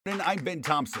And I'm Ben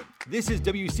Thompson. This is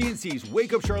WCNC's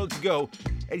Wake Up Charlotte to Go,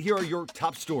 and here are your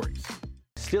top stories.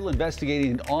 Still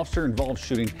investigating an officer-involved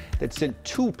shooting that sent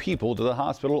 2 people to the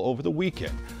hospital over the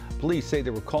weekend. Police say they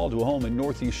were called to a home in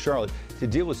Northeast Charlotte to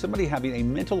deal with somebody having a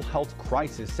mental health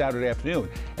crisis Saturday afternoon.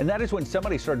 And that is when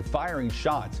somebody started firing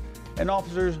shots, and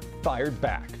officers fired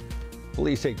back.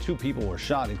 Police say 2 people were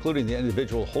shot, including the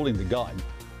individual holding the gun.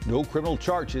 No criminal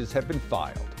charges have been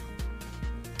filed.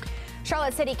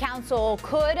 Charlotte City Council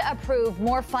could approve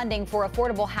more funding for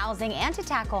affordable housing and to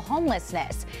tackle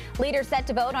homelessness. Leaders set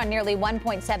to vote on nearly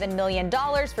 $1.7 million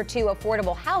for 2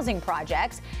 affordable housing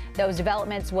projects. Those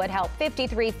developments would help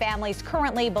 53 families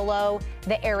currently below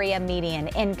the area median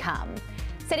income.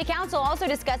 City Council also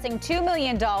discussing $2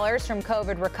 million from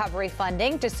COVID recovery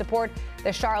funding to support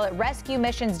the Charlotte Rescue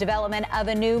Mission's development of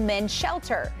a new men's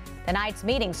shelter. The night's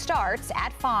meeting starts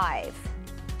at 5.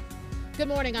 Good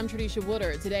morning, I'm Tradisha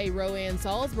Woodard. Today, Rowan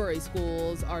Salisbury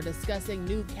schools are discussing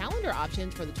new calendar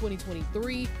options for the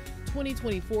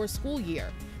 2023-2024 school year.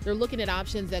 They're looking at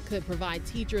options that could provide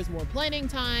teachers more planning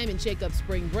time and shake up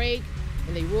spring break,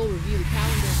 and they will review the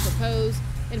calendars proposed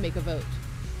and make a vote.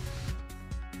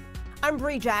 I'm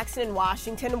Bree Jackson in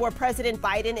Washington, where President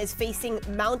Biden is facing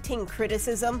mounting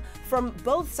criticism from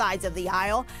both sides of the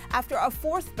aisle after a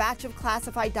 4th batch of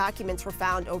classified documents were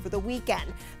found over the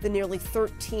weekend. The nearly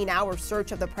 13-hour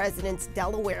search of the president's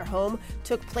Delaware home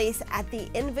took place at the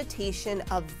invitation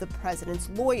of the president's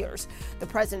lawyers. The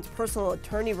president's personal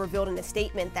attorney revealed in a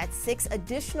statement that 6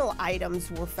 additional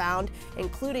items were found,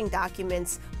 including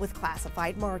documents with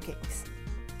classified markings.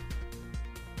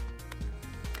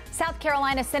 South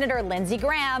Carolina Senator Lindsey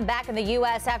Graham back in the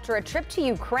U.S. after a trip to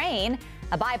Ukraine.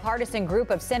 A bipartisan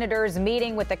group of senators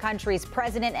meeting with the country's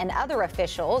president and other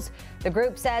officials. The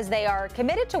group says they are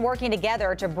committed to working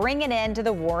together to bring an end to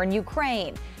the war in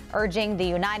Ukraine, urging the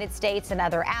United States and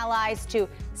other allies to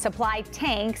supply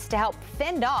tanks to help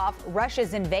fend off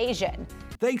Russia's invasion.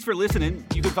 Thanks for listening.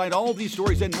 You can find all of these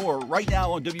stories and more right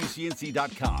now on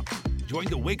WCNC.com. Join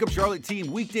the Wake Up Charlotte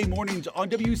team weekday mornings on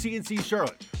WCNC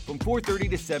Charlotte from 4:30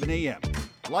 to 7 a.m.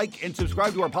 Like and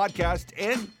subscribe to our podcast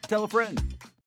and tell a friend.